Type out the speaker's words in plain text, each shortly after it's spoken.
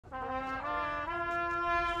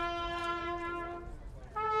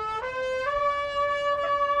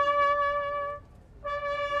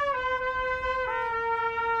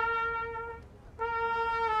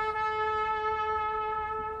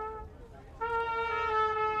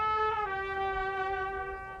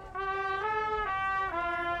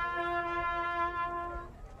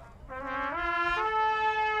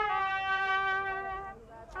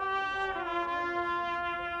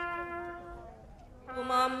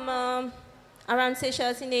from around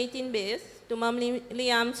Seychelles in 18 base to Mme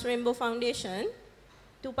Liam's Rainbow Foundation,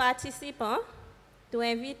 tout participant, tout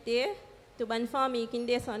invité, toute bonne famille qui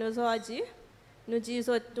descend aujourd'hui. Nous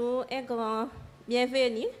disons tout un grand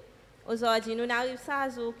bienvenue. Aujourd'hui, nous arrivons à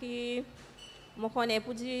ce jour qui je connais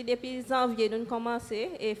pour dire depuis janvier nous commencé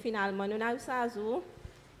et finalement nous arrivons à ce jour.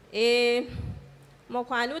 Et je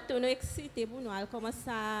crois nous tous excités pour nous commencer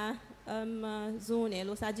à journée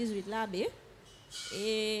le 18 là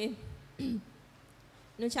et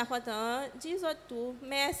nous sommes contents disons tout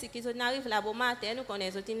merci qu'ils sont arrivés là bon matin nous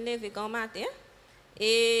connaissons une levé grand matin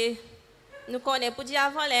et nous connaissons pour dire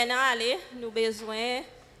avant les aller nous besoin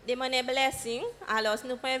demander blessing alors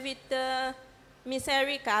nous pouvons inviter Miss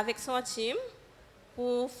Erika avec son team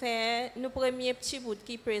pour faire nos premiers petits bouts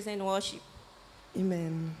qui présent worship.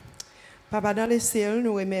 Amen. Papa, dans les cieux,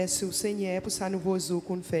 nous remercions le Seigneur pour sa nouveau jour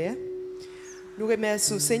qu'on fait. Nous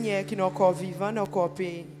remercions le Seigneur qui est encore vivant, encore peut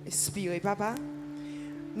inspirer, Papa.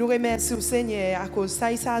 Nous remercions le Seigneur à cause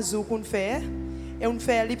de ça jour qu'on fait. Et on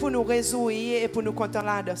fait pour nous réjouir et pour nous contenter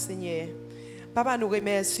là, Seigneur. Papa, nous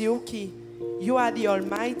remercions qui You are the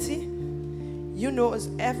Almighty. You know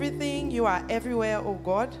everything. You are everywhere, oh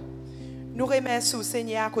God. Nous remercions le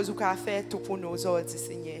Seigneur à cause de ce qu'il a fait tout pour nous aujourd'hui,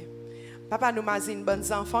 Seigneur. Papa, nous avons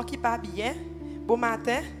bonnes enfants qui pas bien. Bon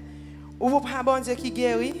matin. Ou vous prenez bon Dieu qui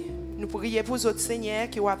guérit. Nous prions pour les autres Seigneur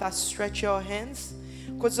qui va stretch your hands.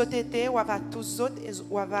 Que les autres étaient, ou va tous autres,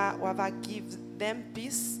 ou va give them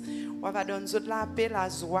peace. Ou va donner aux autres la paix, la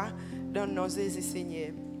joie dans nos yeux,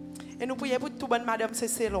 Seigneur. Et nous prions pour toute bonne madame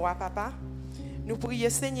Cécile, Papa. Nous prions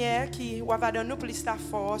Seigneur qui va donner nous plus la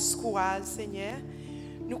force, courage, Seigneur.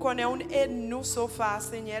 Nous connaissons aide nous sofa,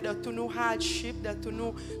 Seigneur, de tous nos hardships, de tous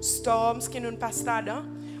nos storms qui nous passent là-dedans.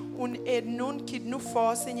 On aide nous, qui nous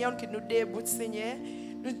force, Seigneur, qui nous déboute, Seigneur.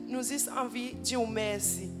 Nous avons envie de dire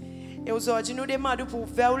merci. Et aujourd'hui, nous demandons pour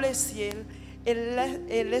vers le ciel et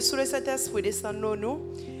laisse le Saint-Esprit descendre nous.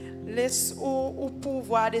 Laisse au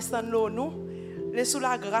pouvoir descendre nous. Laisse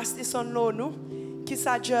la grâce descendre nous. Qui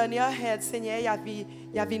sa journey ahead, Seigneur, il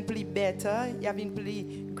y a une plus better, il y a une plus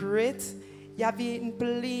great. You have been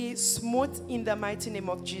really smooth in the mighty name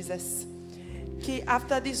of Jesus. Qui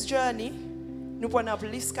after this journey, nous prenons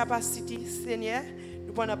plus capacité, Seigneur,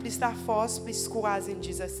 nous prenons plus la force, plus courage in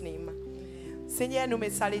Jesus' name. Seigneur, nous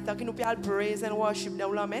mettons ça l'état que nous puissions praise and worship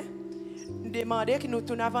dans la main. Nous demandons que nous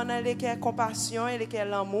tournions avant les compassion et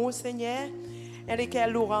l'amour, Seigneur, et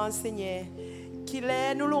les louanges, Seigneur. Qu'il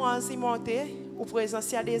est nous louanges monter ou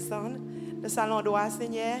présence à descendre dans le salon d'oie,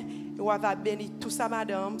 Seigneur, et on va bénir tout ça,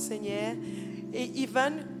 Madame, Seigneur. Et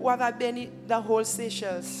even we have been the whole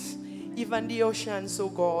Seychelles, even the oceans, oh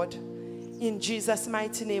God. In Jesus'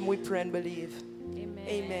 mighty name we pray and believe. Amen.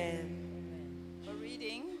 Amen. A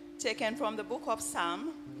reading taken from the book of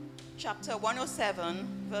Psalm, chapter 107,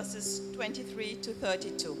 verses 23 to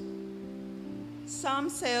 32. Some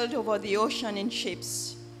sailed over the ocean in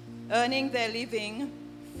ships, earning their living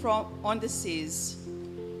on the seas.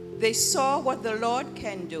 They saw what the Lord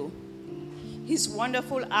can do. His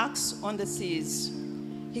wonderful acts on the seas.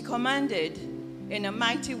 He commanded, and a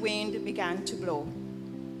mighty wind began to blow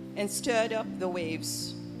and stirred up the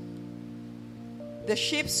waves. The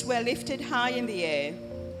ships were lifted high in the air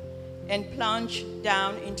and plunged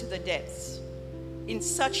down into the depths. In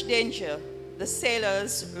such danger, the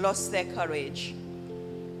sailors lost their courage.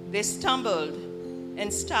 They stumbled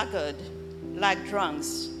and staggered like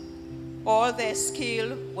drunks. All their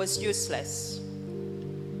skill was useless.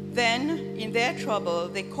 Then, in their trouble,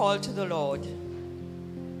 they called to the Lord,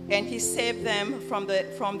 and he saved them from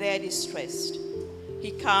their distress.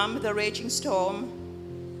 He calmed the raging storm,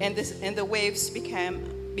 and the waves became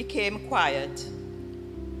quiet.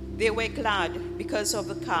 They were glad because of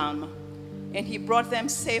the calm, and he brought them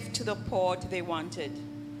safe to the port they wanted.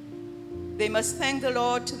 They must thank the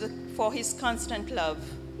Lord for his constant love,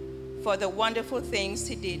 for the wonderful things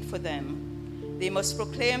he did for them. They must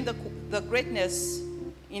proclaim the greatness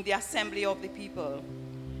in the assembly of the people,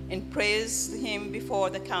 and praise him before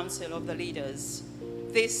the council of the leaders.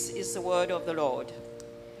 This is the word of the Lord.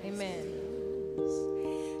 Amen.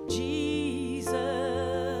 Jesus,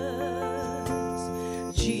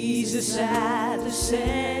 Jesus at the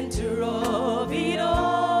center of it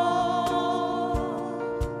all.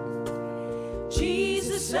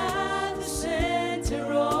 Jesus at the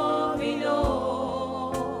center of it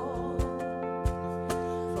all.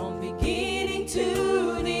 From beginning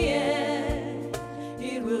to the end,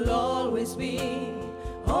 it will always be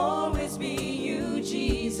you,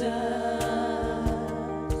 Jesus.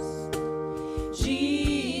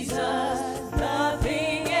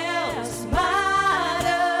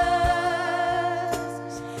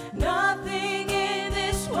 Nothing in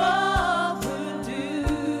this world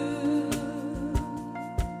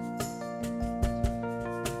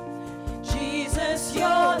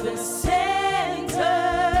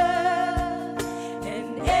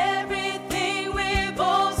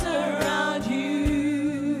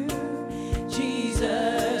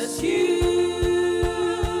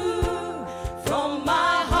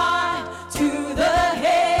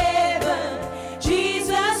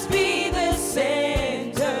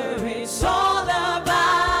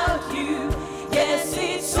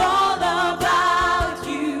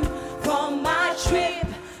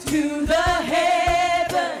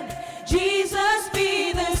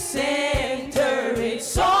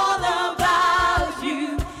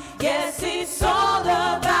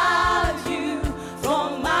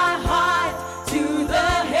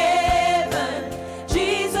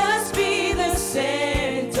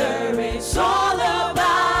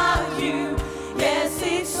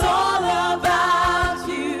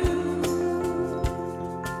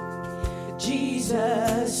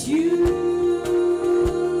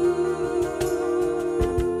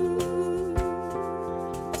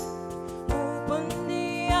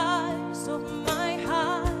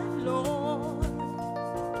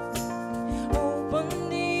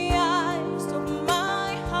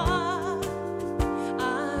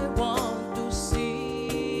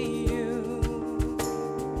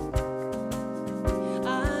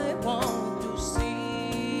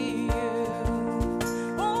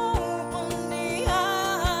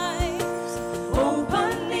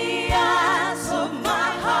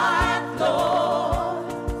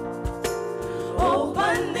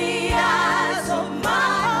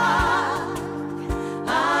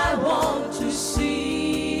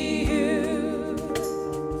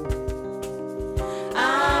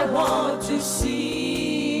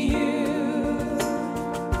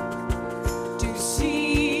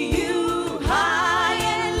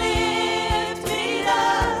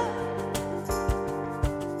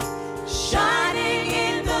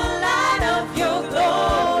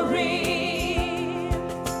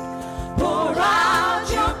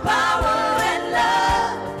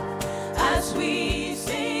as we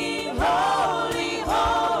sing, holy,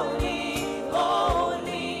 holy,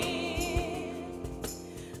 holy.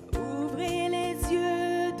 Ouvrez les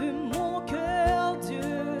yeux de mon cœur,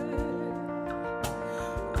 Dieu.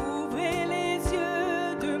 Ouvrez les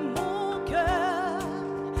yeux de mon cœur.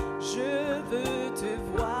 Je veux te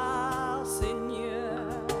voir, Seigneur.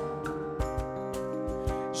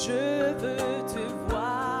 Je veux te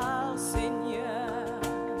voir, Seigneur.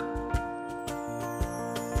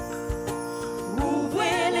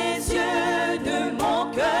 Ouvrez les yeux de mon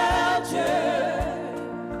cœur, Dieu.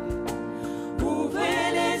 Ouvrez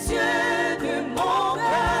les yeux de mon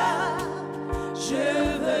cœur. Je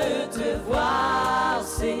veux te voir,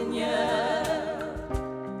 Seigneur.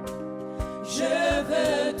 Je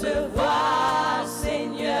veux te voir,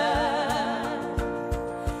 Seigneur.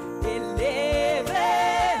 Élevé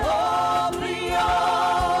au plus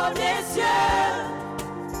haut des cieux,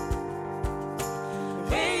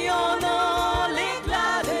 rayonnant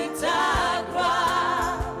l'éclat de ta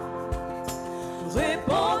gloire,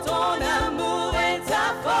 répands ton amour et ta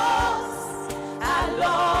force,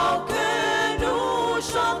 alors que nous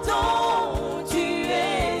chantons, tu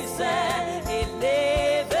es saint.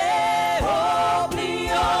 Élevé au plus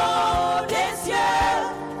haut des cieux,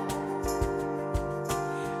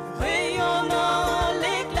 rayonnant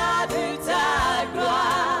l'éclat de ta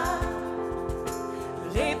gloire,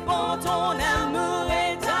 répands ton amour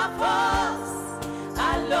et ta force,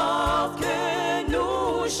 alors que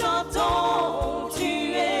nous chantons,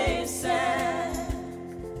 tu es saint.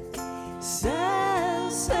 Saint,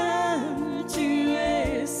 saint, tu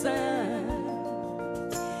es saint.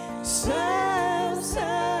 Saint,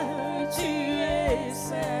 saint, tu es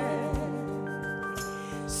saint.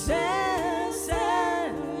 Saint,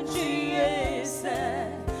 saint, tu es saint.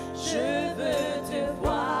 Je veux te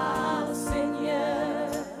voir, Seigneur.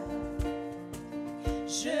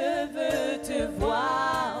 Je veux te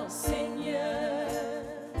voir, Seigneur.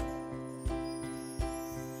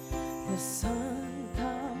 The sun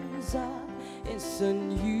comes up, it's a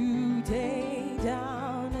new day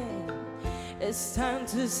dawning. It's time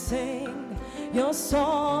to sing your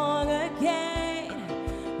song again.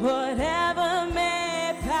 Whatever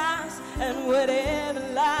may pass and whatever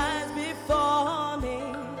lies before me,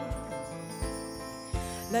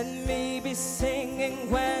 let me be singing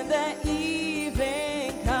when the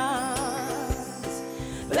evening comes.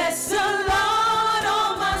 Bless the Lord,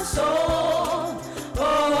 oh my soul,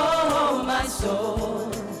 oh my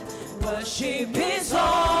soul. Worship His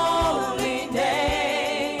holy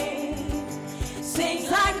name. Sing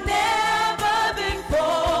like never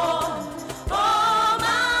before, oh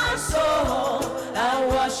my soul. I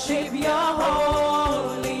worship your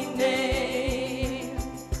holy name.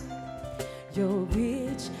 You're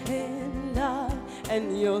rich in love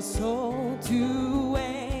and you're slow to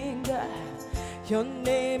anger. Your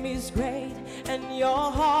name is great and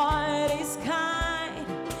your heart is kind.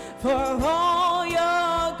 For all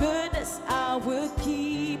your goodness I will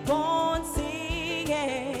keep on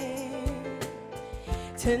singing.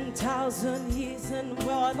 10,000 years and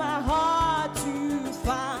brought my heart to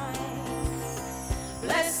find.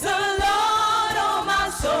 Bless the Lord, oh my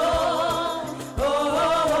soul,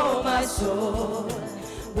 oh my soul.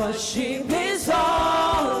 Worship His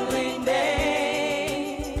holy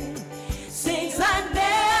name. Sings like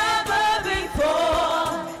never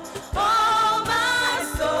before, oh my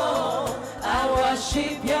soul. I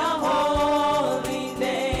worship your holy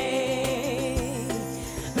name.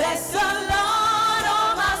 Bless the Lord,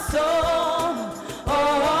 oh my soul,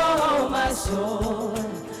 oh my soul.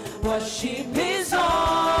 Worship His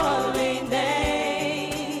holy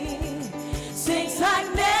name. Sings like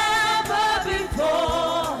never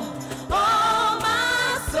before, oh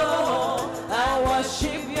my soul. I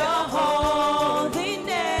worship your holy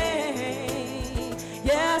name.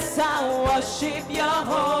 Yes, I worship your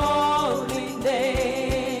holy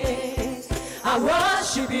name. I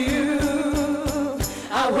worship you.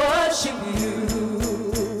 I worship you.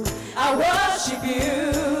 I worship you.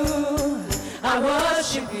 I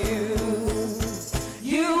worship you.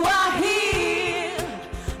 You are here,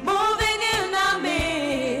 moving in our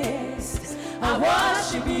midst. I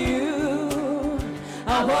worship you.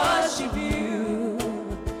 I worship you.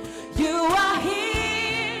 You are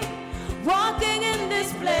here, walking in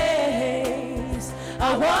this place.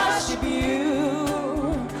 I worship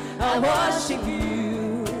you. I worship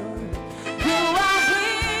you. You are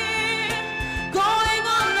here, going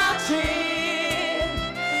on our trip.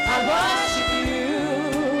 I worship you.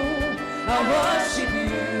 I worship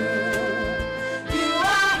you. You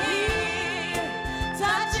are here,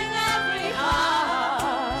 touching every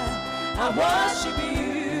heart. I worship you.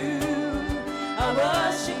 I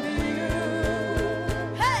worship you.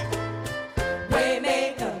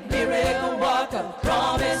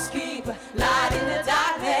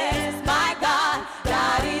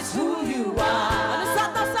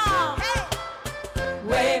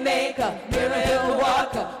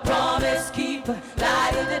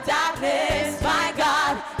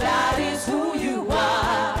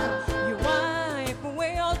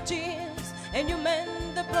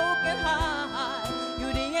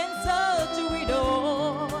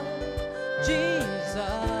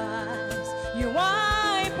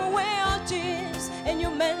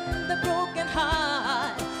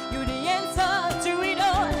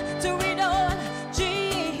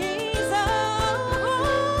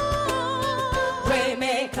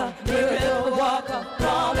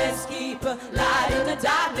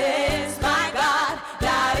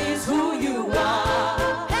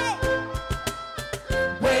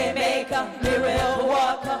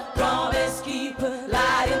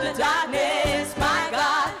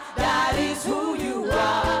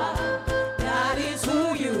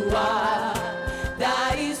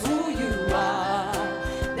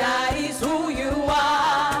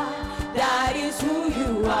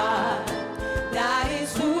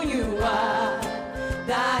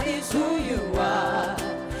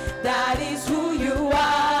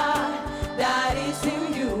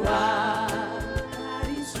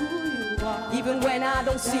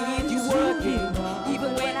 see it, you working.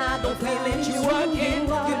 Even when I don't feel it, you working.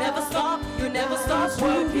 You never stop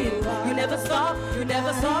working. You never stop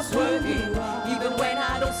working. Even when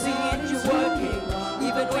I don't see it, you working.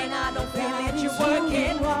 Even when I don't feel it, you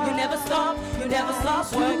working. You never stop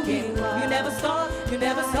working. You never stop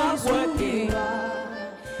working.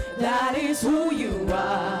 That is who you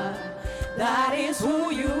are. That is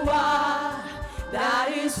who you are.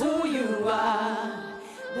 That is who you are.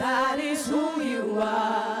 That is who you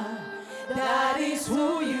are. That is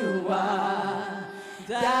who you are.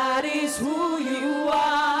 That is who you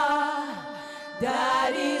are.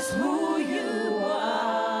 That is who you are.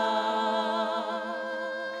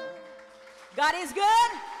 God is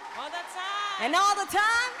good. All the time. And all the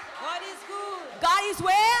time. God is good. God is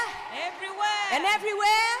where? Everywhere. And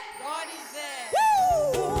everywhere. God is there.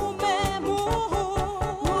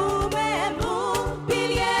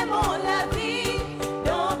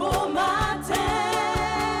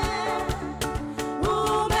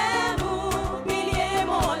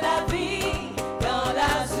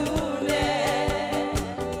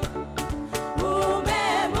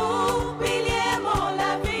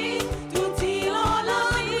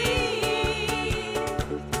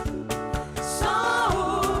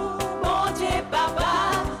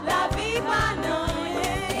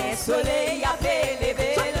 Soleil a fait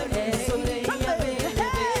lever le nez. Soleil a fait lever.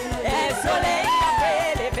 Et soleil a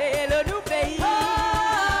fait lever le nous pays.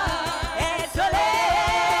 Et soleil.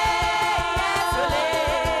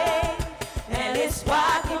 Et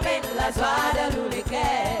l'espoir qui met la joie dans nous les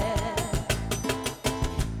cœurs.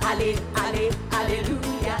 Allez, allez,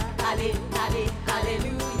 alléluia. Allez, allez,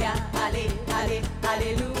 alléluia. Allez, allez,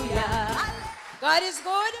 alléluia. God is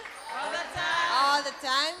good All the time. all the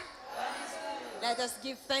time. Let us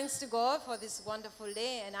give thanks to God for this wonderful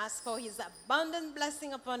day and ask for His abundant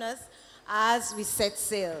blessing upon us as we set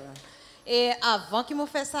sail. Et avant que nous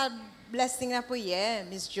fassions sa blessing la prière,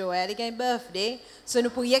 Miss Joël a un birthday, so nous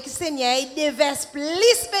prions que le Seigneur déverse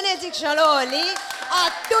plus bénédiction là en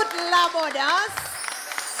toute l'abondance.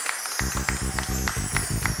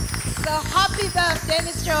 So happy birthday,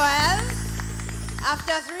 Miss Joël.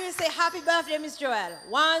 After three, you say happy birthday, Miss Joël.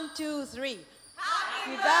 1, 2, 3.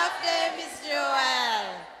 Happy birthday, Miss Joël.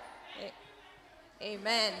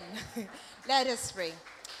 Amen. Let us pray.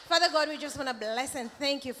 Father God, we just want to bless and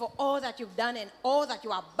thank you for all that you've done and all that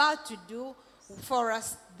you are about to do for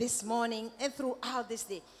us this morning and throughout this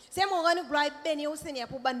day. Seigneur, nous gloire béni au Seigneur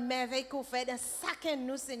pour bonne merveille que vous faites dans chacun de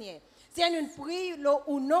nous, Seigneur. Seigneur, nous prions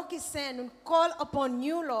au nom qui saint, nous call upon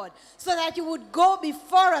you, Lord, so that you would go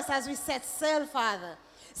before us as we set sail, Father.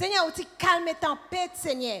 Seigneur, tu calmes tempête,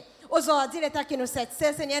 Seigneur. Aujourd'hui, le temps que nous set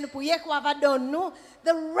sail, Seigneur, nous prions qu'on va donner nous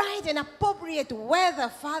the right and appropriate weather,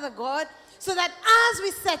 Father God, so that as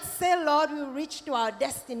we set sail, Lord, we will reach to our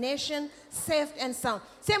destination safe and sound.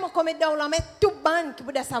 Seigneur, nous commettons dans l'homme tout bon qui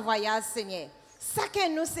peut de sa voyage, Seigneur. Chacun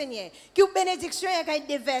nous, Seigneur, que bénédiction est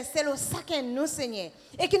déversée au chacun nous, Seigneur,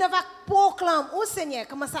 et qui ne va proclamer, oh Seigneur,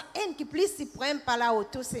 comment ça est qui plus suprême par là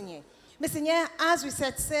autour, Seigneur. Mais Seigneur, as we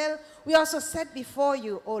set sail, we also set before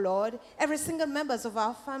you, O Lord, every single members of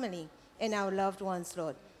our family and our loved ones,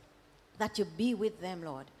 Lord, that you be with them,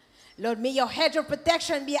 Lord. Lord, may your hedge of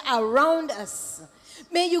protection be around us.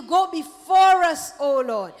 May you go before us, O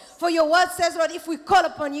Lord. For your word says, Lord, if we call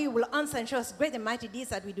upon you, you will answer and show us great and mighty deeds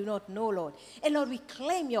that we do not know, Lord. And Lord, we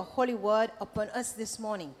claim your holy word upon us this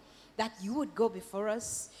morning, that you would go before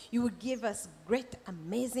us, you would give us great,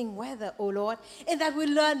 amazing weather, O Lord, and that we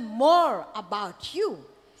learn more about you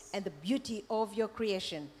and the beauty of your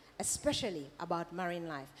creation, especially about marine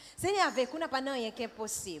life. Seigneur, avec nous, n'a pas rien qui est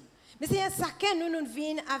possible. Mais Seigneur, chacun nous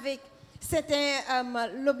vient avec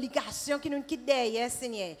l'obligation qui nous quitte derrière,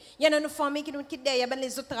 Seigneur. Il y a nos familles qui nous quittent derrière,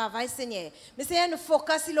 les autres travaillent, Seigneur. Mais Seigneur, nous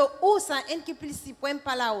focus sur où ça est qui plus si point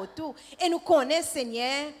par là autour. Et nous connaissons,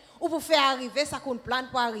 Seigneur, où pour faire arriver ça qu'on plane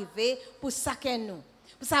pour arriver pour chacun nous.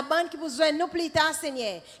 Pour sa bande qui besoin nous plus tard,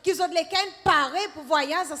 Seigneur. Qui ont lesquels parés pour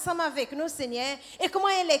voyager ensemble avec nous, Seigneur. Et comment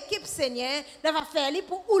est l'équipe, Seigneur, va faire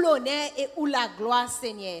pour où l'honneur et où la gloire,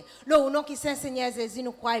 Seigneur. Le nom qui saint Seigneur Jésus,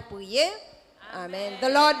 nous croyons et prier. Amen. The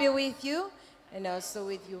Lord be with you and also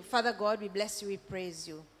with you. Father God, we bless you, we praise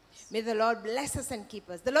you. May the Lord bless us and keep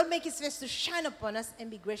us. The Lord make his face to shine upon us and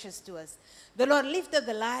be gracious to us. The Lord lift up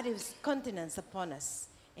the light of his countenance upon us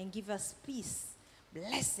and give us peace,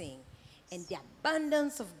 blessing, and the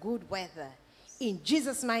abundance of good weather. In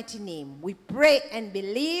Jesus' mighty name, we pray and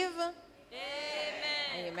believe.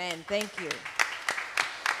 Amen. Amen. Thank you.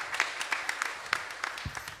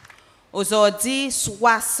 Aujourd'hui,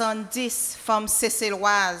 70 femmes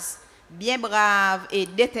seychelloises, bien braves et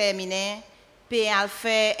déterminées, peuvent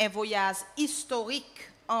faire un voyage historique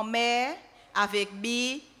en mer avec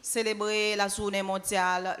bi célébrer la journée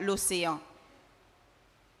mondiale l'océan.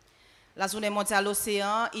 La journée mondiale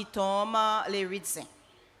l'océan, il tombe les 8 juin.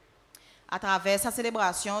 À travers sa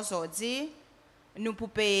célébration aujourd'hui, nous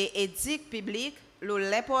pouvons éduquer public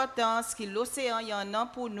l'importance que l'océan y en a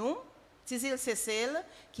pour nous, Tisil Seychelles,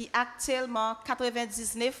 qui actuellement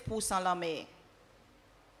 99% la mer.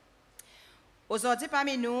 Aujourd'hui,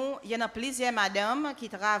 parmi nous, il y en a plusieurs madames qui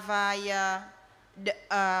travaillent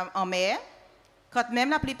en mer. Quand même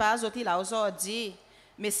la plupart sont là aujourd'hui,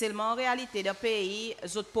 mais seulement en réalité dans le pays,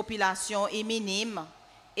 la population est minime.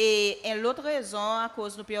 Et l'autre raison, à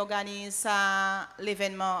cause nous organisons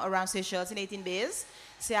l'événement Around Seychelles in 18 Days,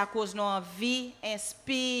 c'est à cause de nos envie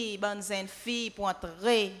inspire bonnes jeunes filles pour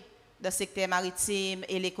entrer dans le secteur maritime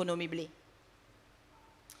et l'économie blé.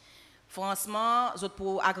 Franchement, je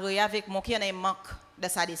pour agréer avec moi qui en a un manque de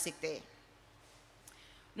ça des secteurs.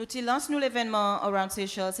 Nous lançons l'événement Around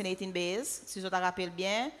Seychelles in 18 Days, si je te rappelle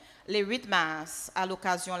bien, le 8 mars à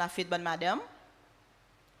l'occasion de la fête Bonne Madame.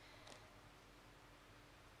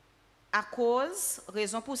 À cause,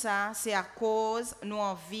 raison pour ça, c'est à cause nous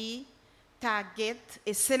envie target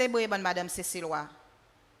et célébrer Bonne Madame Cécilois.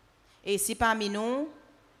 Et ici parmi nous,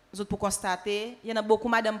 vous pour constater, il y en a beaucoup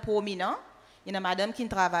de madame prominentes, il y en a madame qui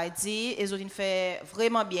travaillent dit et ils font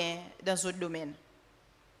vraiment bien dans ce domaine.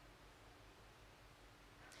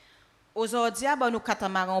 Aujourd'hui, nous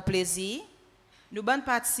catamarans plaisir. Nous bonnes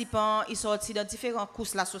participants, ils sortent dans différents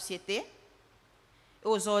courses de la société.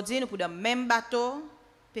 Aujourd'hui, nous pouvons même bateau,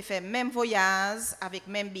 peut faire même voyage avec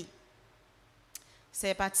même bi.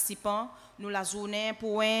 Ces participants, nous la journée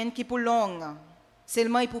pour une qui pour longue.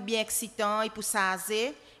 Seulement il pour bien excitant, il pour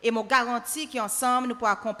saser et me garantis qu'ensemble nous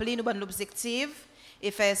pouvons accomplir nos bons objectifs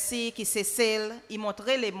et faire ci qui c'est celle, y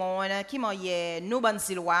montrer les mondes qui m'ont nous bonnes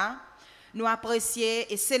îlots, nous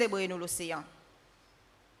apprécier et célébrer nous l'océan.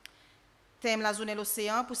 Thème la journée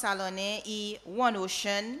l'océan pour ça l'année est One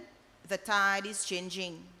Ocean, the tide is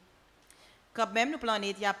changing. Quand même, nous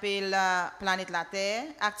planète qui appelle la planète la Terre,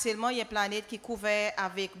 actuellement, il y a une planète qui est couverte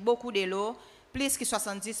avec beaucoup de l'eau, plus que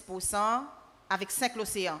 70%, avec 5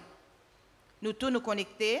 océans. Nous tous nous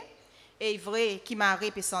connectés, et vrai qui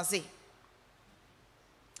marée et sans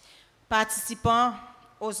participants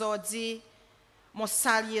aujourd'hui, mon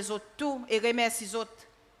saluer les autres tout et remercie les autres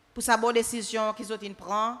pour sa bonne décision qu'ils ont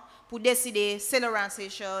prend pour décider c'est Around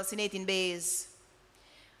Seychelles in 18 Days.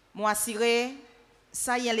 Moi assurer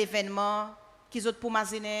ça y est l'événement qu'ils ont pour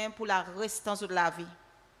m'aziner pour la restance de la vie.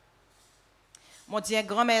 Mon Dieu,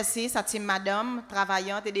 grand merci, sa team madame,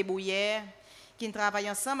 travaillante et débrouillère, qui travaille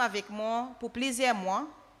ensemble avec moi pour plusieurs mois,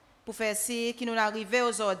 pour faire ci, qui nous arrive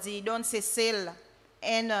aujourd'hui, donne ces celles,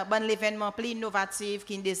 un bon événement plus innovatif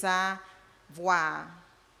qui nous désire voir.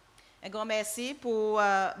 Un grand merci pour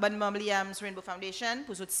bonne membre Liam's Rainbow Foundation,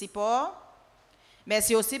 pour votre support.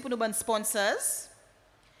 Merci aussi pour nos bons sponsors.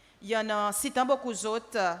 Il y en a citant beaucoup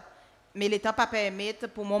d'autres, mais le temps pas permis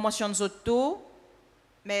pour moi mentionner tout.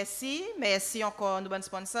 Merci, merci encore nos bons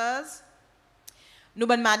sponsors. Nous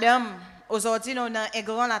bonnes madame, aujourd'hui nous avons un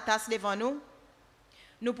grand la tasse devant nous.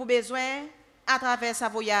 Nous avons besoin, à travers sa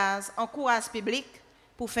voyage, encourage public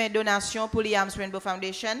pour faire une donation pour Liam's Rainbow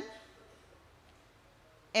Foundation.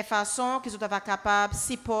 Et façon qu'ils soient capables de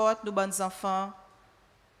supporter nos bons enfants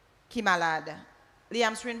qui sont malades.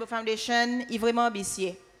 Liam's Rainbow Foundation est vraiment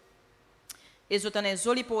ambitieux. Ils ont un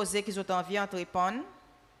joli posé qu'ils ont envie de répondre.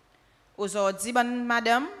 Aujourd'hui,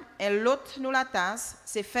 madame, et l'autre nous la tasse,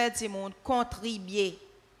 c'est faire du monde contribuer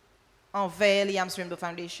envers Liam's Rainbow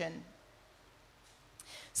Foundation.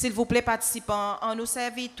 S'il vous plaît, participants, on nous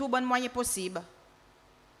servir tout bon moyen possible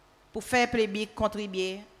pour faire public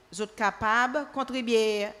contribuer. Vous êtes capables de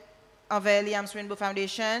contribuer envers Liam's Rainbow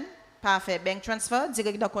Foundation par faire bank transfer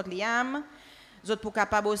direct dans le compte Liam. Vous êtes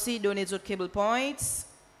capables aussi de donner des autres cable points.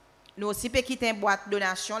 Nous aussi peut quitter une boîte de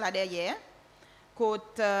donation là derrière.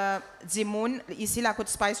 Côte Dimoun, ici la côte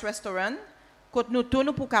Spice Restaurant. Côte nous tous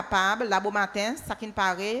nous pour capables là bon matin, ça qui nous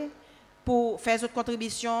paraît pour faire d'autres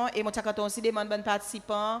contributions et mon quand aussi demande bonnes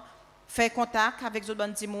participants faire contact avec les autres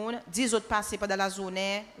Dimoun, 10 autres passer pendant la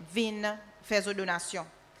journée, viennent faire des donations.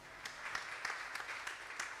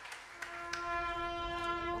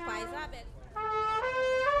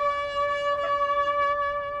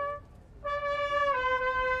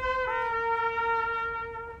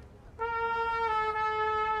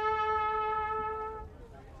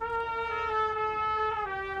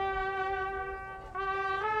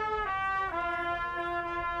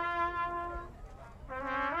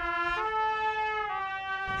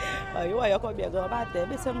 Yo ayo ko bien grand matin,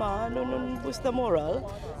 mais seulement nous booster moral.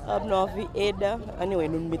 Nous avons aide, anyway,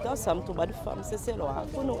 nous mettons ensemble tout bas de femmes, c'est là,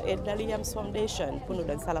 pour nous aider dans l'Iams Foundation, pour nous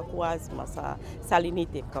donner ça la couragement, ça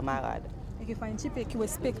l'unité, camarades. Et qu'il faut un petit peu qui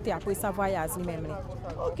respecte après sa voyage lui-même.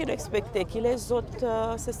 Ok, respecter que les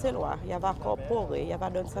autres, c'est là, il y a corporé, il y a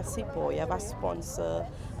donner ça support, il y a sponsor,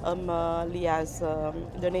 lias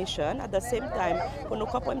donation. At the same time, pour nous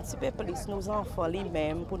comprendre un petit peu plus nos enfants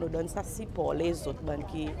lui-même, pour nous donner ça support les autres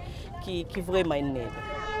qui vraiment en need.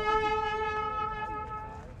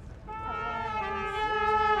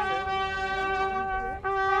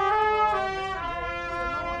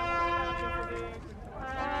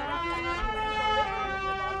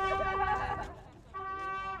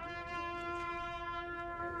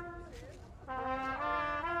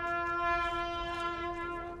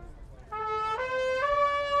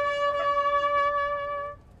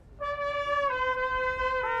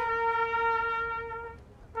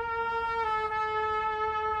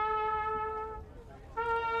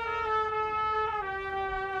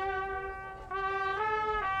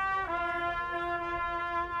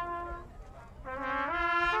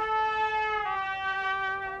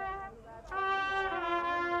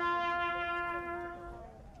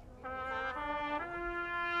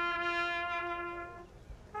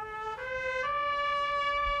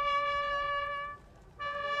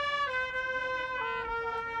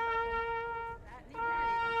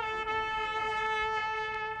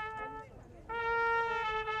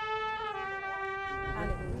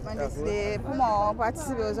 Pour moi,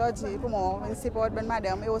 participer aujourd'hui, pour moi, c'est pour bonne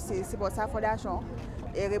madame et aussi c'est pour sa fondation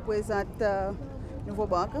et représente Nouveau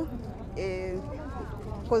Banque et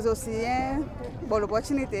cause aussi bonne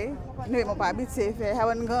opportunité. Nous n'avons pas habitué à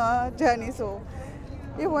faire une grande journée.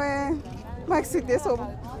 Et ouais, m'exciter sur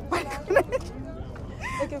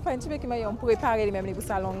Et que fait un petit peu qui m'a préparé lui-même pour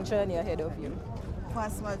sa longue journey ahead of you.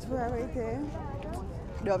 Franchement, je veux arrêter.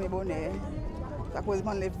 Dormir bonheur. À cause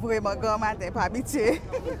de vraiment grand matin, pas habitué.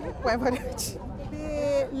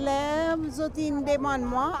 Les autres demandent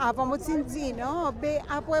moi, avant je dis non, après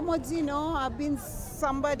je dis non,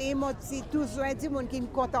 somebody m'a dit toujours des gens qui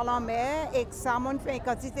comptent en la mer et que ça m'a fait une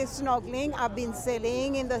quantité de snorkeling, I've been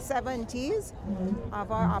sailing in the 70s.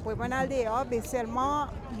 Après je suis allé seulement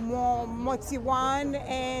mon motivant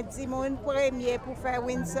et dit mon premier pour faire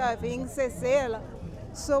windsurfing, c'est celle.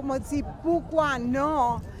 So je dis pourquoi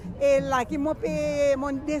non? Et là, qui m'a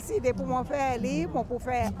décidé pour me faire libre, pour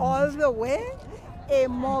faire all the way. Et je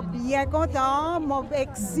suis bien content, je suis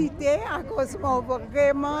excité à cause que je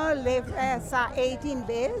vraiment faire ça 18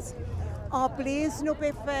 days. En plus, nous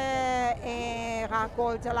pouvons faire une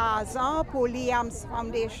récolte l'argent pour l'Iams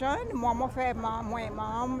Foundation. Moi, je fais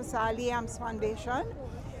moi-même ça l'Iams Foundation.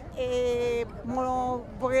 Et je suis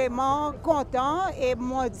vraiment content et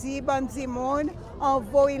je dis bon Simone,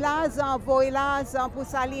 envoyez l'argent pour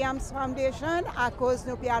ça l'Iams Foundation à cause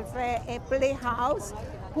nous pouvons faire un playhouse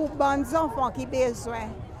pour les enfants qui ont besoin.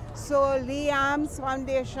 So l'Iams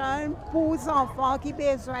Foundation pour les enfants qui ont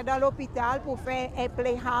besoin dans l'hôpital pour faire un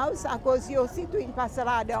playhouse à cause de aussi tout une passe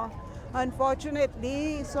là-dedans.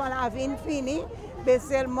 Unfortunately, ils sont la vie finie, mais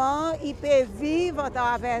seulement ils peuvent vivre à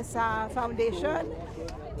travers sa foundation.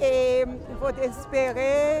 Et il faut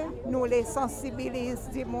espérer nous les sensibiliser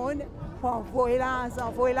du monde pour envoyer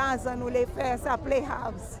l'argent, nous les faire sa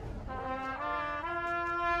playhouse.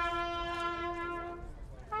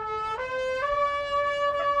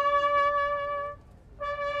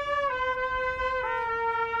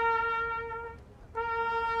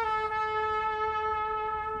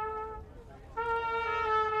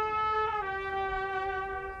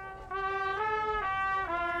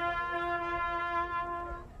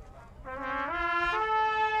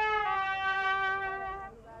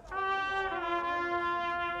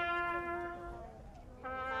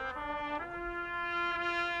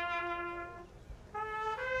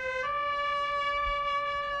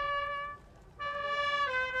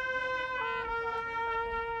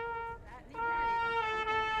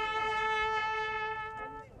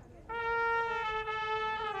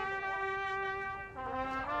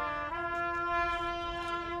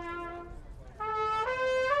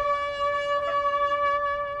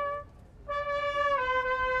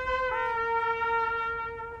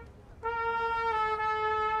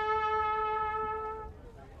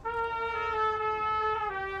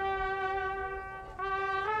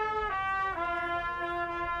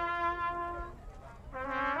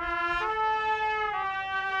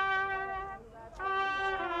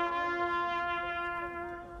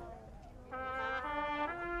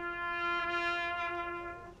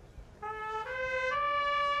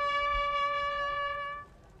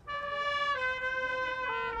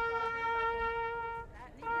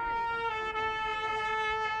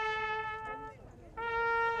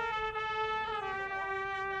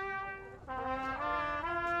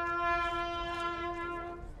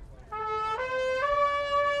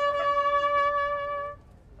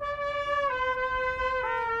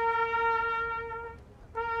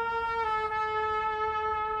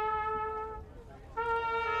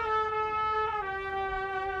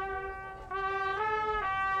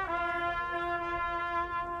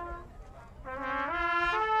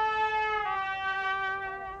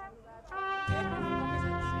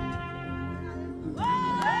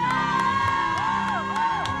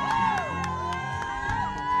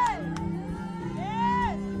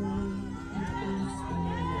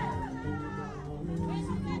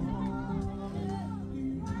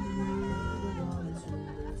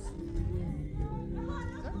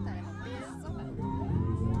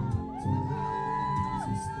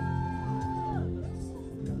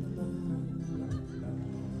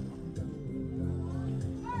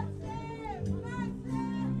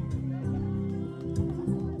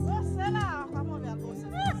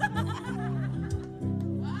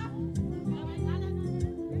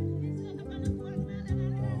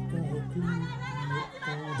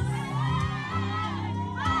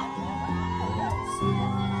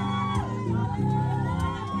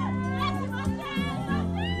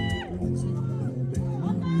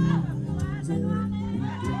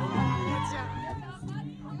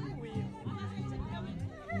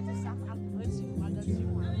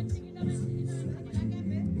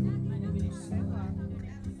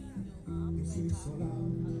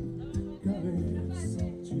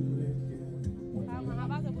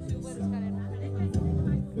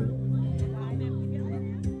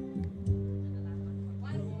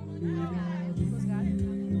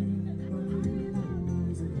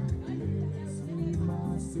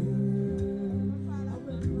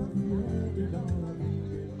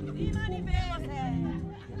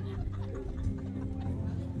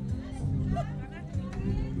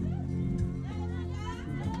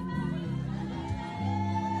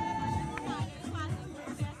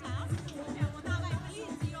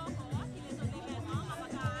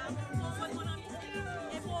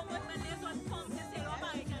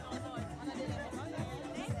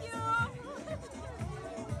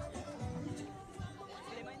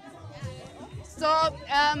 So,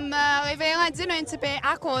 révérend dit nous un petit peu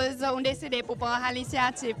à cause on décidé pour prendre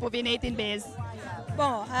l'initiative pour venir 18 base.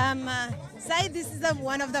 Bon, say this is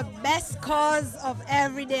one of the best cause of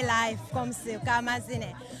everyday life, comme c'est, comme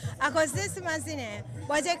imaginer. À cause de ce imaginer,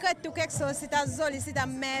 bon, j'ai que tout quelque chose, c'est un joli, c'est un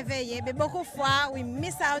merveilleux, mais beaucoup de fois, we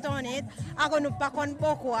miss out on it, à cause nous pas connaît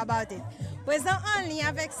beaucoup about it. Par exemple, en lien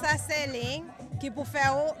avec ça, c'est ligne qui pour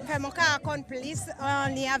faire mon cas plus en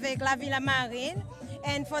lien avec la Villa Marine.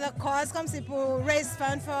 And for the cause, comme c'est pour raise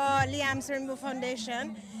fund for Liam's Rainbow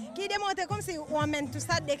Foundation, qui démontre comme si on amène tout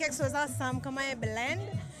ça de quelque chose ensemble, comme un blend.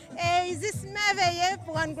 Et ils disent merveilleux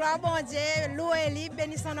pour un grand bon Dieu, l'eau est libre,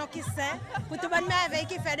 bénissons nos qui saint, pour tout le merveille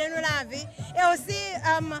qui fait de nous la vie. Et aussi,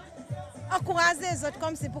 encourager les autres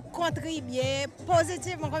comme c'est pour contribuer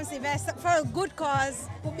positivement, comme c'est for a good cause,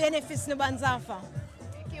 pour bénéfice de nos bons enfants.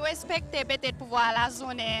 Qui respecte peut-être pour voir la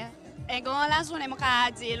journée, et quand la journée,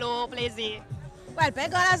 je dis le plaisir. Well, peut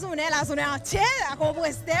la journée entière, à qu'on peut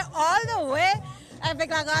rester all the way avec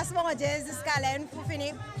la grâce de Dieu jusqu'à l'année pour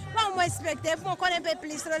finir. Bon, moi, respecter pour qu'on connaisse un peu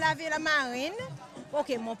plus la Villa Marine. Ok,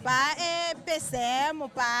 mon père est PC, mon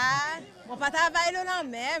père travaille le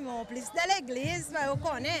lendemain, mon plus de l'église, je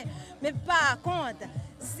connais. Mais par contre,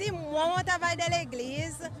 si moi, je travaille de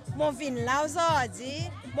l'église, je viens là aujourd'hui,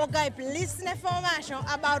 je gagne plus d'informations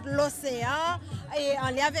sur l'océan et en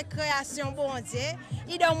lien avec la création bon Dieu.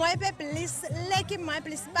 Il donne moi un peu plus l'équipement,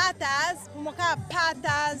 plus de bataille pour moi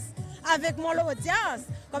partager avec mon audience.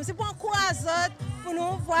 Comme si pour encourager, pour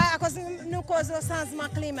nous voir, à cause nous cause le changement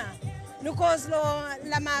climat. Nous cause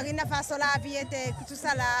la marine, la façon la vie était, tout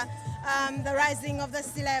ça là, the rising of the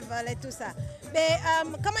sea level et tout ça. Mais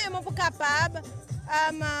comment est-ce capable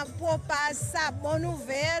pour passer ça bonne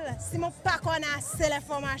nouvelle si je ne pas assez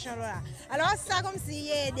l'information là. Alors ça comme si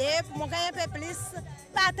aidé pour moi gagner un peu plus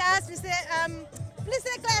partage plus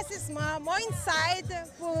éclaircissement, moins insight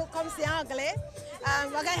pour comme c'est anglais. Je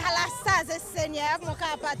vais gagner la sagesse Seigneur pour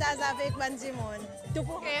partager avec le monde. Tout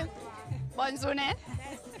pour bonne journée.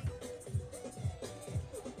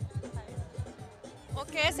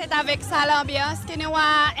 Ok, c'est avec ça l'ambiance que nous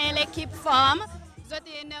avons l'équipe femme. Nous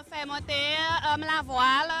avons fait monter la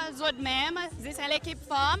voile, nous même, c'est l'équipe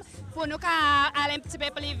femme, pour nous aller un petit peu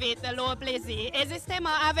plus vite, le plaisir. Et justement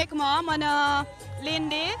avec moi, mon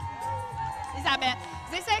Lindy, Isabelle.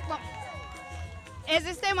 Et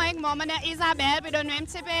justement avec moi, mon Isabelle, pour donner un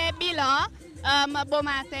petit peu bilan, bon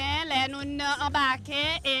matin, nous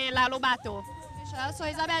embarquons et là le bateau. So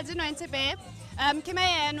Isabelle, dis-nous un petit peu,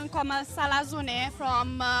 comment nous commençons la journée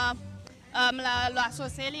from la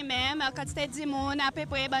société lui-même, quantité de monde, à peu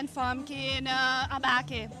près bonne femme qui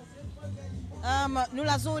embarquée. Nous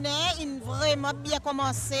la journée est vraiment bien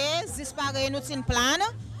commencé, disparaît nous une plan.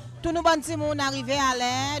 Tous nos bons monde arrivés à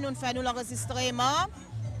l'air, nous faisons l'enregistrement.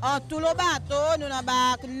 En tout le bateau, nous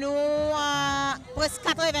embarquons presque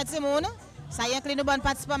 80 personnes. Ça y inclut nos bonnes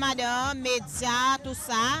participants, madame, médias, tout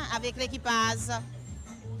ça, avec l'équipage.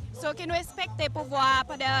 So qui nous respecte pour voir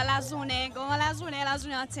pendant la journée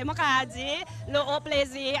entière, moi je dis le haut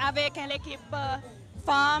plaisir avec l'équipe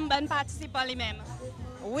femme, bonne participant lui-même.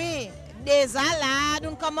 Oui, déjà là,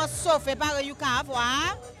 nous commençons à chauffer par le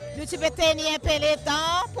voir. Nous pouvons tenir un peu le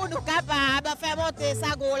temps pour nous capables de faire monter sa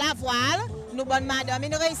la voile. Nous bonne madame,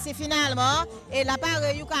 nous réussissons finalement. Et là, par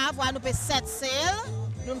le voir, nous pouvons 7 sails.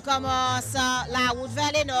 Nous commençons la route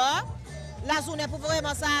vers le nord. La journée pour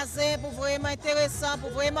vraiment s'asseoir, pour vraiment intéressant, pour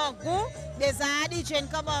vraiment goût. Des DJ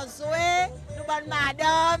commencent à jouer, nous bonnes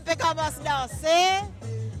madame, peut commencer à danser.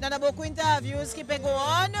 Nous avons beaucoup d'interviews qui peuvent go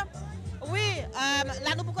on. Oui,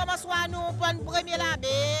 là nous commençons à nous prendre premier labé,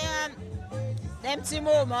 un petit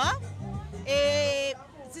moment. Et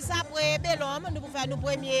si ça après Bellhomme, nous pouvons faire nos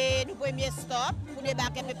premiers stops pour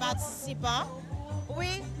débarquer les participants.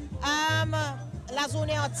 Oui, la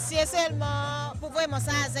journée entière seulement pour vraiment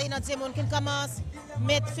ça, il y a des gens qui commencent à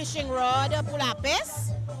mettre fishing rod pour la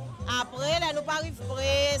pêche. Après, là, nous arrivons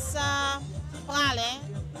presque pour aller.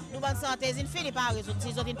 Nous bonne santé, une fille par les autres,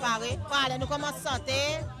 ils parlent. Nous commençons à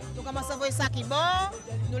santé, nous commençons à voir ça qui est bon,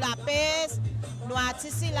 nous la pêche, nous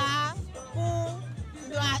attissons là pour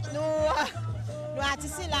nous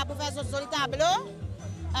attissons là pour faire ce tableau.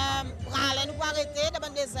 Nous pouvons arrêter dans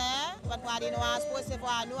le désert, nous pouvons aller pour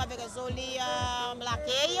recevoir nous avec un joli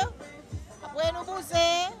accueil. Après nous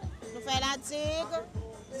bouger, fatigue,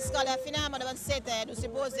 jusqu'à la finale de 27 heures, nous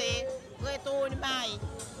supposons retourner maïs.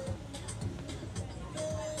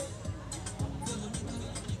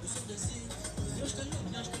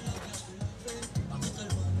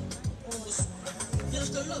 Viens,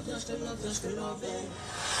 je te love, viens, je te love, viens, je te love.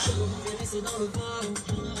 Je veux me laisser dans le vin,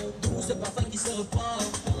 tout ce parfum qui se repart.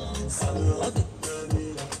 Ça me rend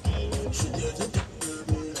déterminé, je suis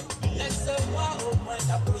déterminé. Laisse-moi au moins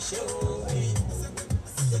t'approcher, oh oui,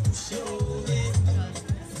 te toucher, oh oui.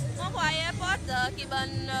 On voyait pas qui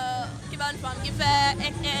bonne femme qui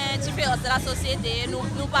fait différence de la société.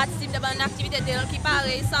 Nous participons de bonnes activités qui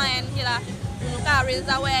paraissent sans haine qui là. Nous carries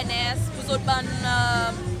awareness pour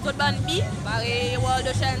d'autres bonnes billes, pareil World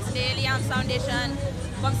Ocean Day, Liam Foundation.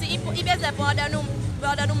 Comme si il faisait pour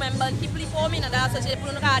nous-mêmes bonnes qui plus prominents dans la société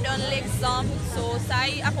pour nous donner l'exemple. So ça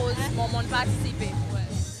y à cause de mon monde participer.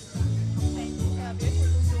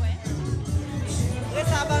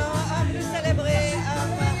 Récemment, nous célébrons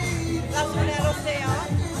la journée de l'océan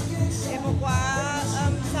et pourquoi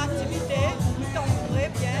cette activité tombe très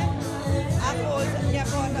bien à cause de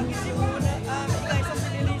l'importance du monde, il est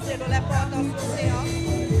sensibilisé de l'importance de l'océan.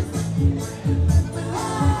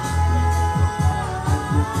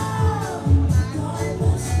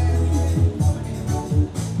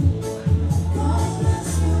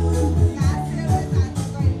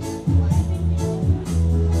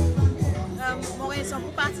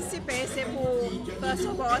 Pour participer, c'est pour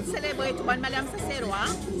célébrer tout le monde, Madame Seychelles,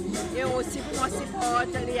 et aussi pour moi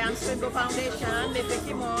supporter Liam Rainbow Foundation,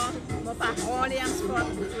 effectivement, mon patron Liam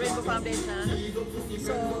Rainbow Foundation.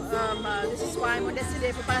 So, this is why j'ai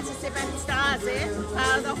décidé pour participer à cette phase,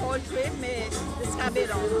 pas the whole trip, mais jusqu'à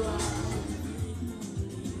Bélon.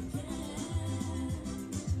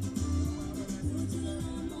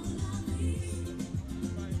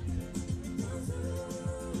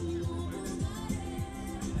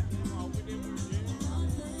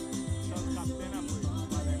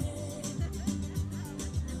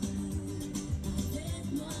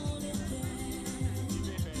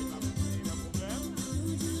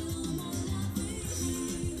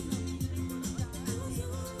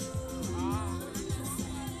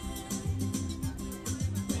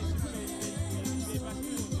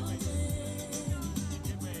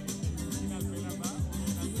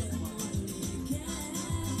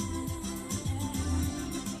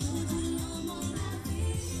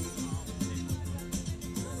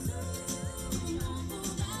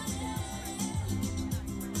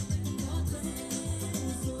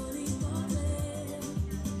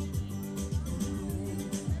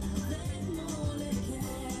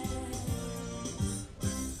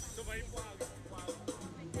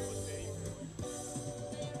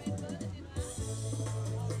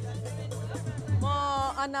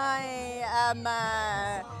 On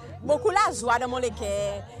a beaucoup la joie dans mon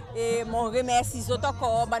cœur et mon remercie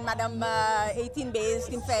encore Madame 18 Base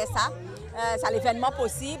qui me fait ça. C'est l'événement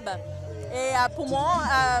possible. Et pour moi,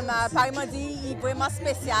 Paris m'a dit il est vraiment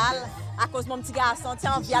spécial à cause de mon petit garçon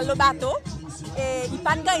tient via le bateau. Et il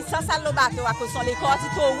n'a pas de gain sans ça le bateau à cause de son école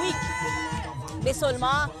tout week. Mais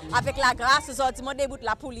seulement avec la grâce, aujourd'hui, mon début de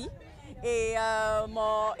la poulie. Et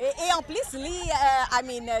en plus, I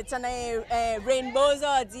mean, it's a rainbows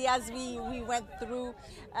as we went through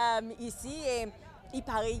ici. Et il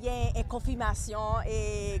paraît qu'il y a une confirmation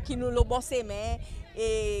et qui nous le bon mains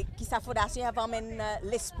et qui sa fondation amène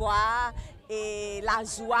l'espoir et la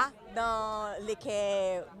joie dans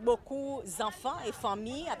lesquels beaucoup d'enfants et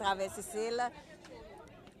familles à travers Seychelles.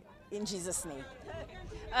 In Jesus' name.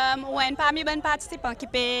 Ouais, parmi les participants qui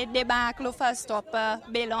peuvent débarquer le first stop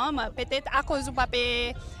Bélon, peut-être à cause du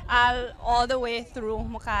papier all the way through,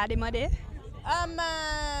 je vais demander.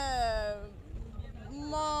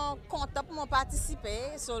 Mon content pour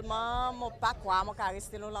participer, seulement mon pas quoi, mon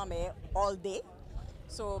rester dans la mer all day.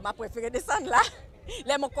 So, ma préféré descendre là.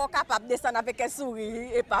 Là, mon corps capable de descendre avec un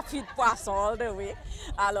sourire et pas fit de poisson all the way.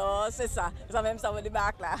 Alors, c'est ça. Ça même ça va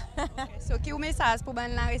débarquer là. So, quel message pour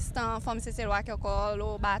les restants femmes Seychelles qui ont encore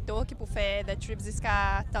le bateau qui peut faire des trips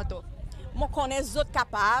jusqu'à tantôt? Je connais les autres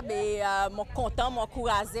capables et je suis content, je suis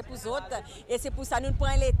encouragé pour les autres. Et c'est pour ça que nous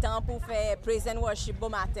prenons le temps pour faire praise and worship bon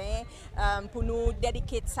matin, pour nous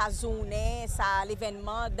dédier sa journée,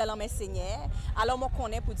 l'événement de l'homme Seigneur. Alors je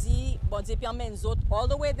connais pour dire, bon Dieu, puis emmène les autres all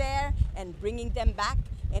the way there and bringing them back.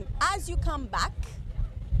 And as you come back,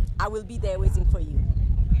 I will be there waiting for you.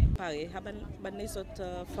 Pareil, les autres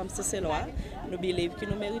femmes Seychellois, nous believe que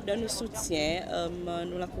nous méritons nous soutien,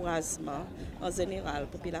 nous l'encouragement en général,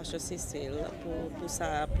 pour la population Seychelles,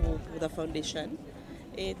 pour la foundation.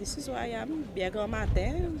 Et this is why I am. Bien grand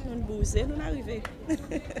matin, nous bousez, nous arrivons.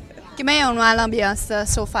 Comment est l'ambiance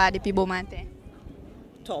so far depuis beau matin?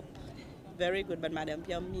 Top. very good. But madame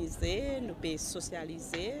peut miser, nous peut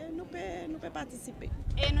socialiser, nous peut participer.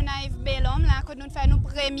 Et nous avons Belhomme là, que nous faisons nos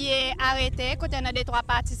premiers arrêtés, quand on a des 3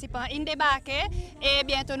 participants in débarqué. Et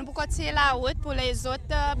bientôt nous pourrons continuer la route pour les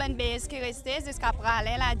autres bonnes bases qui restent jusqu'après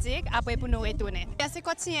aller la digue, après pour nous retourner. Et c'est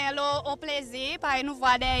continuer au plaisir, par nous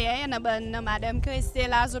voir derrière, il y a une bonne madame qui reste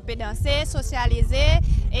là, nous peut danser, socialiser.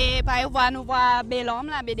 Et par exemple, nous voir Belhomme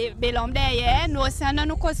là, Belhomme derrière. Nous aussi, on a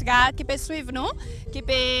nos Coast Guard qui peut suivre nous, qui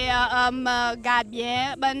peut garder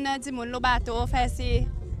bien, le bateau, faire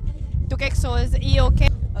tout quelque chose, il est OK.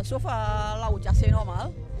 Sauf à la route, c'est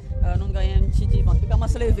normal. Nous avons un petit divan qui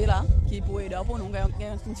commence à se lever là, qui peut aider pour nous gagner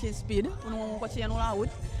un petit speed, pour nous continuer la route.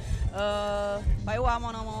 Par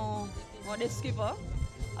exemple, mon skipper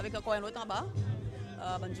avec un autre en bas.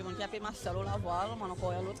 Je suis appelé Marcelo la voile, mon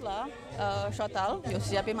encore l'autre là, Chantal, je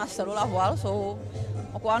suis appelé Marcelo la voile, so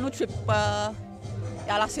on nous trip et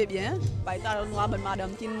là c'est bien. Par exemple, nous avons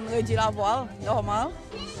madame qui rédige la voile, normal.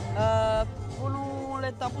 Pour nous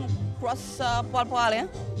le temps pour cross pour aller.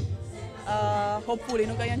 Hopefully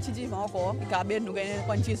nous gagnons un petit divan encore, et qu'à nous gagnons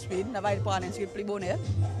un petit speed, nous allons prendre un speed plus bonheur.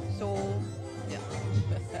 So yeah.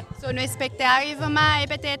 So, nous expectons arrivement et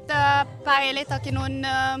peut-être par les temps que nous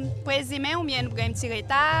présumons ou bien nous avons un petit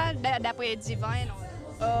retard d'après le divan.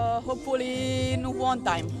 Hopefully nous avons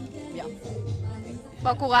time. Yeah.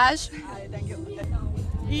 Bon courage. Thank you.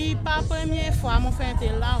 Et pas la première fois que je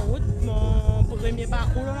fais la route, mon premier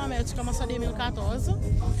parcours, j'ai commencé en 2014. Je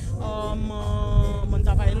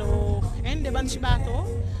travaille dans un petit bateau.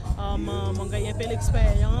 J'ai gagné un peu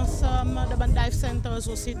l'expérience dans les dive centers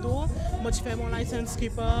aussi. J'ai fait mon license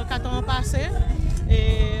skipper 4 ans passés.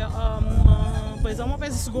 Et par exemple, je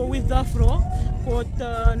vais go with the flow pour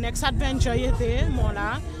next adventure était moi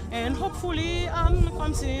là. And hopefully,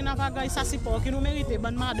 comme si nous avons ça support qui nous mérite,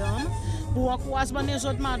 bonne madame. Pour encourager les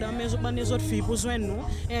autres madames, les autres filles pour joindre nous.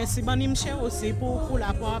 Et ainsi, les monsieur aussi pour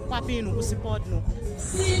la papier nous, pour supporter nous.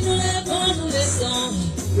 Si nous levons, nous laissons,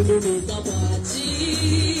 nous nous temps partir. Si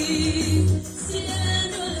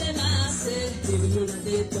nous les massés, nous la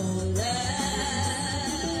détonnons.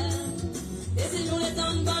 Et si nous les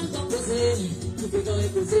temps bonnes composées, nous pouvons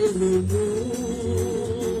reposer nous.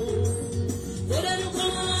 Faudrait nous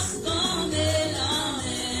commencer comme la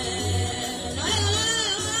mer.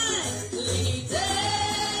 L'unité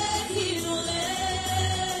qui nous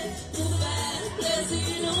lève, pour faire plaisir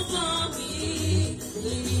nos familles.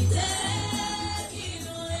 L'unité qui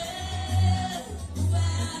nous lève, pour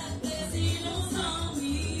faire plaisir nos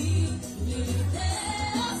amis. L'unité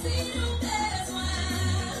aussi nous besoin,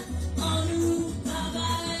 en nous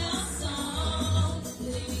travailler ensemble.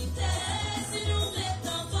 L'unité si nous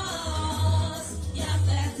mettons force, y a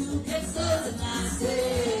fait tout quelque chose de passer.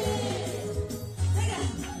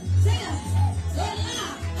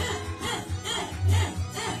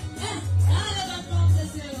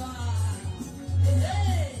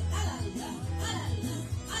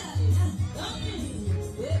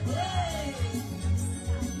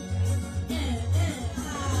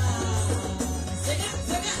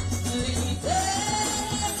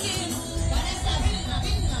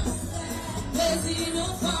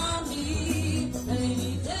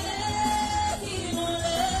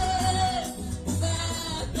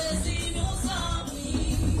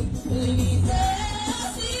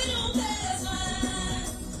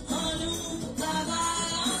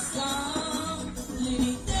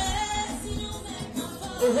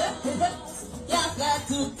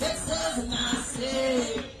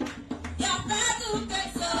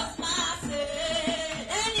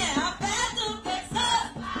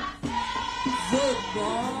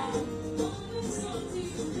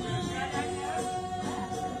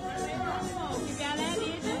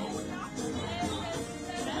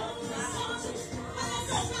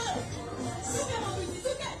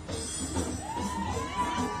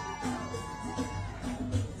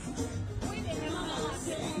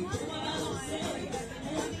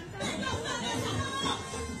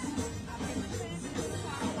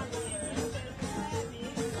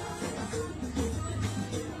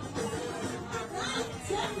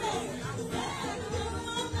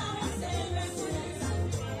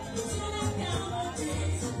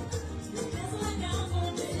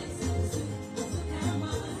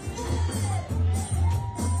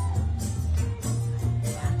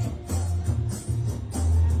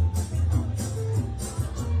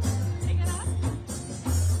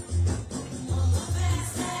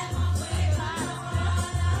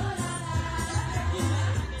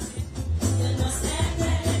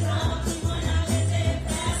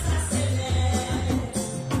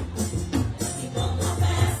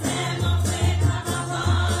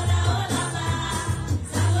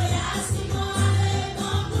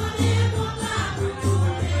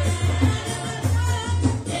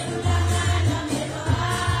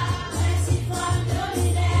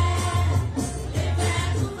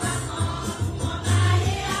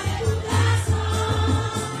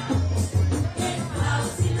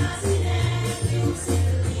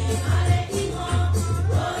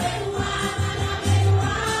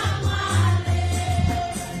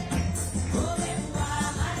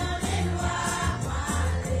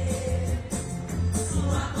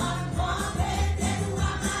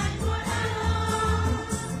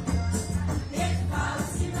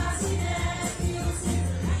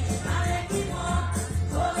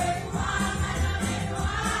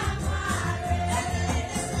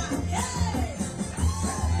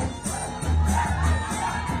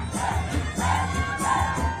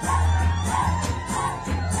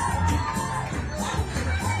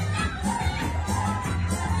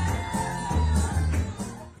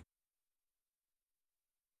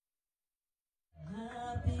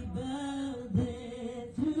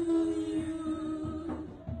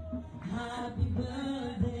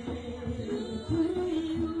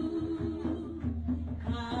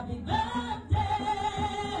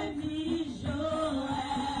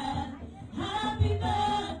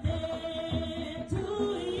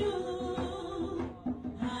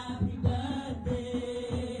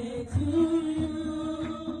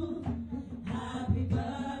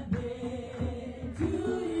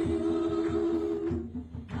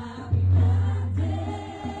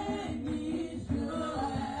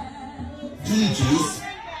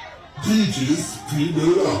 DJs speed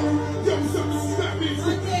it up. Yo, something snap me.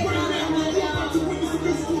 Right now, we're about to witness a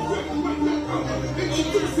musical weapon right now.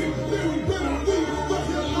 Introducing Larry Better. But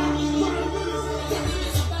here live,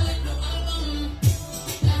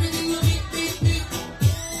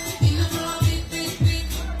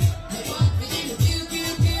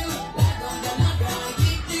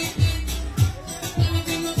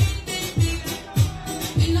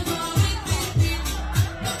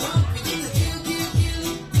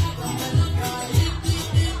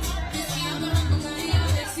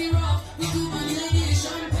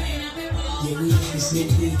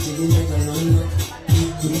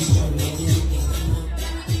 5 minutes.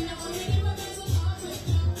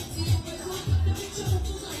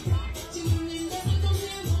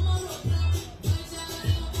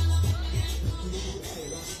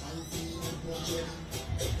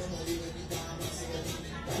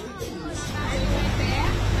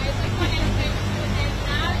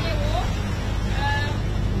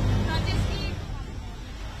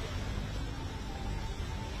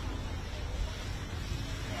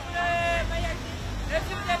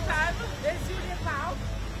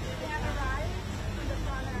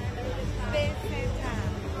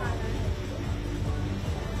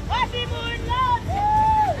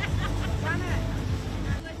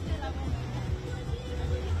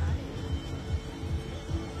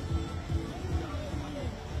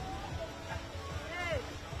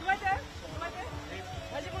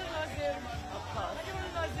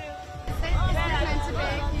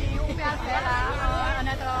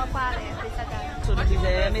 So nous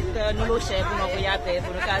devons mettre nos lochets pour nous voyager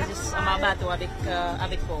pour nous caser en bateau avec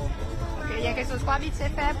port. Ok, il y a quelque chose quoi vite c'est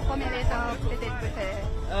fait pour combien de temps peut-être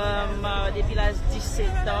depuis l'âge 17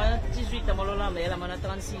 ans, 18 ans, je suis là, j'ai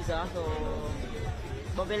 36 ans. So,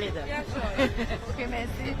 bon, bel état. Ok,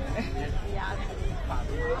 merci.